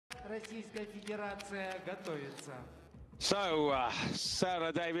So,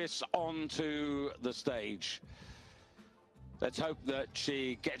 Sarah Davies onto the stage. Let's hope that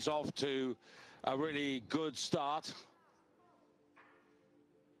she gets off to a really good start.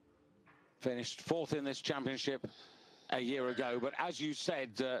 Finished 4th in this championship a year ago, but as you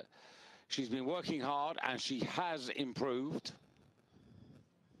said, she's been working hard and she has improved.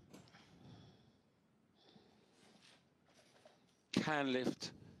 Can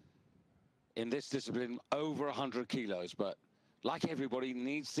lift in this discipline over 100 kilos, but like everybody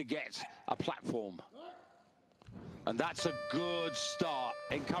needs to get a platform. And that's a good start,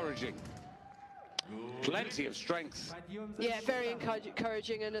 encouraging. Plenty of strength. Yeah, very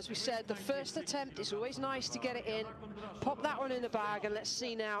encouraging, and as we said, the first attempt is always nice to get it in. Pop that one in the bag, and let's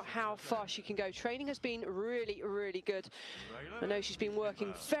see now how far she can go. Training has been really, really good. I know she's been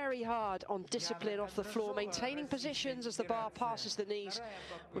working very hard on discipline off the floor, maintaining positions as the bar passes the knees.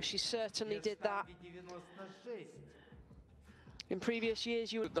 Well, she certainly did that. In previous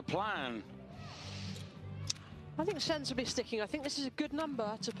years, you would... The plan. I think sensibly sticking. I think this is a good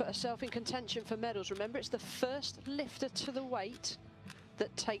number to put herself in contention for medals. Remember, it's the first lifter to the weight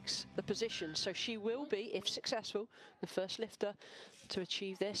that takes the position. So she will be, if successful, the first lifter to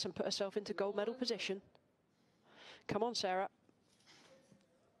achieve this and put herself into gold medal position. Come on, Sarah.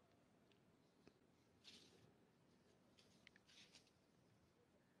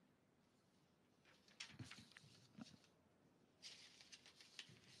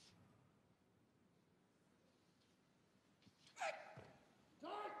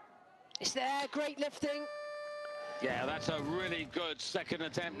 It's there, great lifting. Yeah, that's a really good second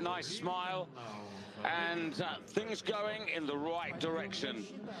attempt. Nice smile. And things going in the right direction.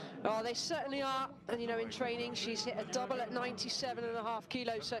 Oh, they certainly are. And, you know, in training, she's hit a double at 97.5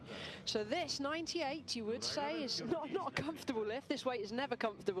 kilos. So this 98, you would say, is not a comfortable lift. This weight is never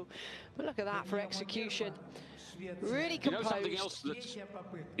comfortable. But look at that for execution. Really composed.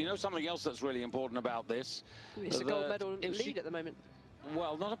 You know something else that's really important about this? It's a gold medal lead at the moment.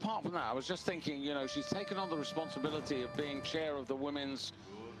 Well, not apart from that. I was just thinking, you know, she's taken on the responsibility of being chair of the women's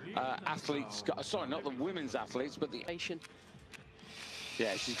athletes. Sorry, not the women's athletes, but the...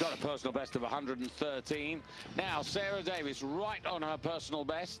 Yeah, she's got a personal best of 113. Now, Sarah Davies right on her personal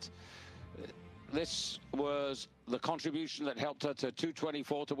best. This was the contribution that helped her to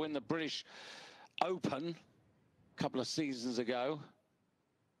 224 to win the British Open a couple of seasons ago.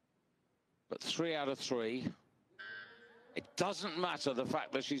 But 3 out of 3. It doesn't matter the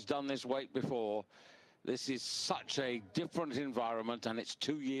fact that she's done this weight before. This is such a different environment, and it's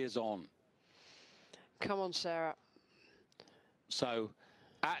 2 years on. Come on, Sarah. So,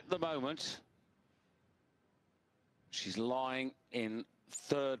 at the moment, she's lying in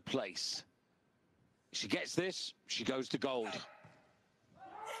 3rd place. If she gets this, she goes to gold.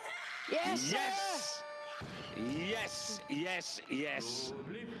 Yes! Yes! Yes, yes, yes.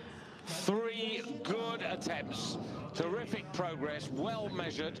 3 good attempts. Terrific progress, well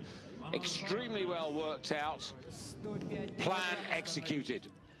measured, extremely well worked out, plan executed.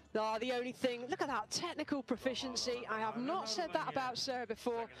 No, the only thing, look at that technical proficiency. I have not said that about Sarah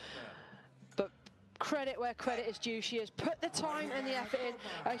before, but credit where credit is due. She has put the time and the effort in.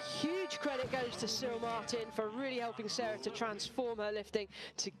 A huge credit goes to Cyril Martin for really helping Sarah to transform her lifting.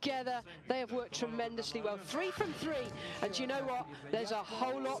 Together, they have worked tremendously well. 3 from 3, and you know what? There's a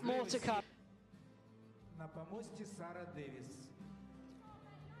whole lot more to come.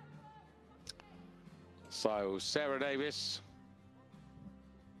 So, Sarah Davies,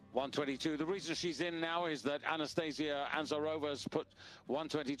 122. The reason she's in now is that Anastasia Anzarova has put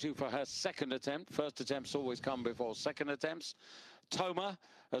 122 for her second attempt. First attempts always come before second attempts. Toma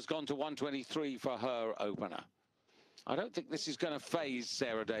has gone to 123 for her opener. I don't think this is going to phase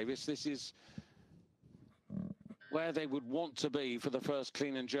Sarah Davies. This is where they would want to be for the first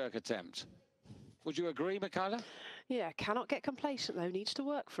clean and jerk attempt. Would you agree, Michaela? Yeah, cannot get complacent though, needs to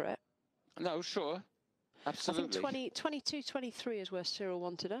work for it. No, sure. Absolutely. I think 22, 23 is where Cyril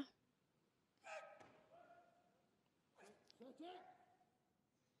wanted her.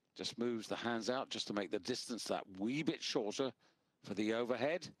 Just moves the hands out just to make the distance that wee bit shorter for the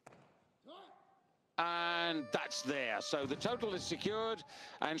overhead. And that's there. So the total is secured,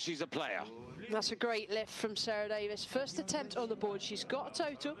 and she's a player. That's a great lift from Sarah Davies. First attempt on the board. She's got a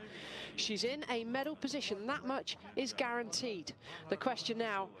total. She's in a medal position. That much is guaranteed. The question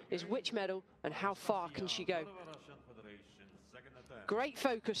now is which medal and how far can she go? Great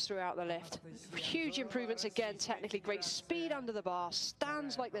focus throughout the lift. Huge improvements again, technically. Great speed under the bar.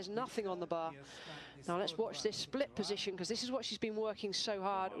 Stands like there's nothing on the bar. Now let's watch this split position, because this is what she's been working so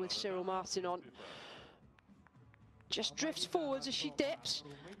hard with Cyril Martin on. just drifts forwards as she dips.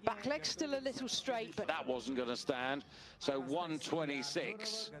 Back leg still a little straight, but that wasn't going to stand. So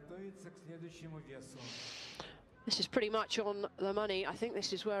 126. This is pretty much on the money. I think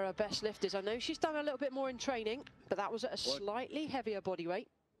this is where her best lift is. I know she's done a little bit more in training, but that was at a slightly heavier body weight.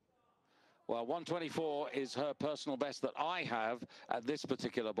 Well, 124 is her personal best that I have at this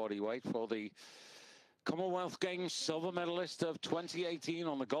particular body weight for the Commonwealth Games silver medalist of 2018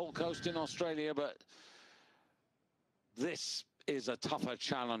 on the Gold Coast in Australia. But this is a tougher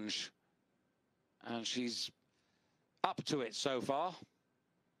challenge, and she's up to it so far.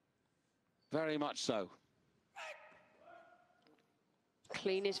 Very much so.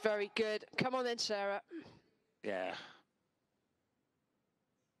 Clean is very good. Come on then, Sarah. Yeah.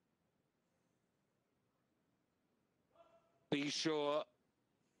 Be sure.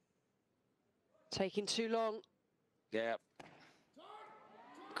 Taking too long. Yeah.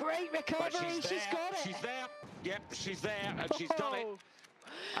 Great recovery. She's got it. She's there. Yep, she's there, and she's done it.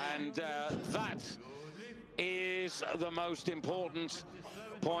 And that is the most important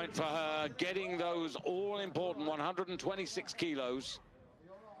point for her, getting those all-important 126 kilos.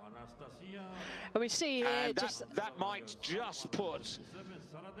 And we see here and that might just put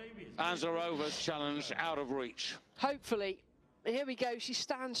Anzarova's challenge out of reach. Hopefully. Here we go, she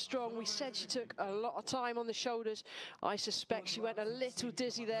stands strong. We said she took a lot of time on the shoulders. I suspect she went a little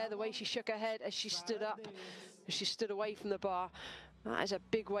dizzy there, the way she shook her head as she stood up, as she stood away from the bar. That is a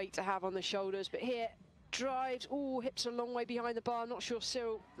big weight to have on the shoulders. But here, drives, hips a long way behind the bar. I'm not sure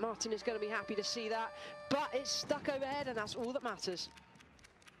Cyril Martin is going to be happy to see that. But it's stuck overhead, and that's all that matters.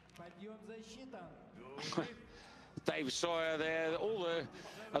 Dave Sawyer there,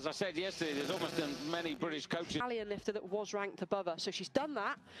 as I said yesterday, there's almost as many British coaches. Italian lifter that was ranked above her, so she's done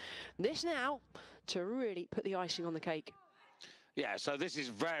that. This now to really put the icing on the cake. Yeah, so this is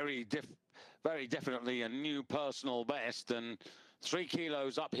very definitely a new personal best, and 3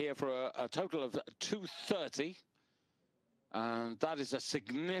 kilos up here for a total of 230. And that is a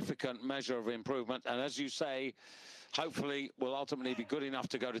significant measure of improvement. And as you say, hopefully will ultimately be good enough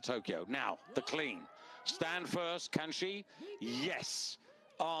to go to Tokyo. Now, the clean. Stand first, can she? Yes.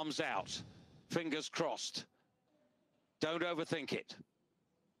 Arms out. Fingers crossed. Don't overthink it.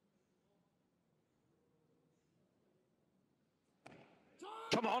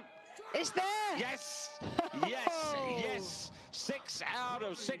 Come on. It's there. Yes. Yes. Yes. 6 out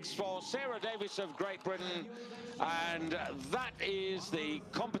of 6 for Sarah Davies of Great Britain. And that is the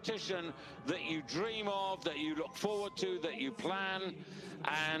competition that you dream of, that you look forward to, that you plan.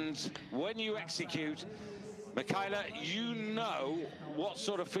 And when you execute, Michaela, you know what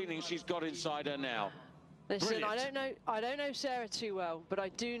sort of feeling she's got inside her now. Listen, I don't know Sarah too well, but I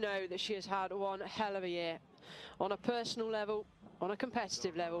do know that she has had one hell of a year. On a personal level, on a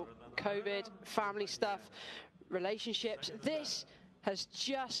competitive level, COVID, family stuff, relationships. This has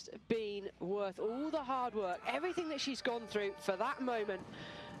just been worth all the hard work, everything that she's gone through for that moment.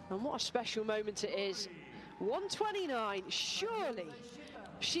 And what a special moment it is. 129, surely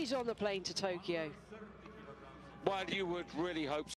she's on the plane to Tokyo. Well, you would really hope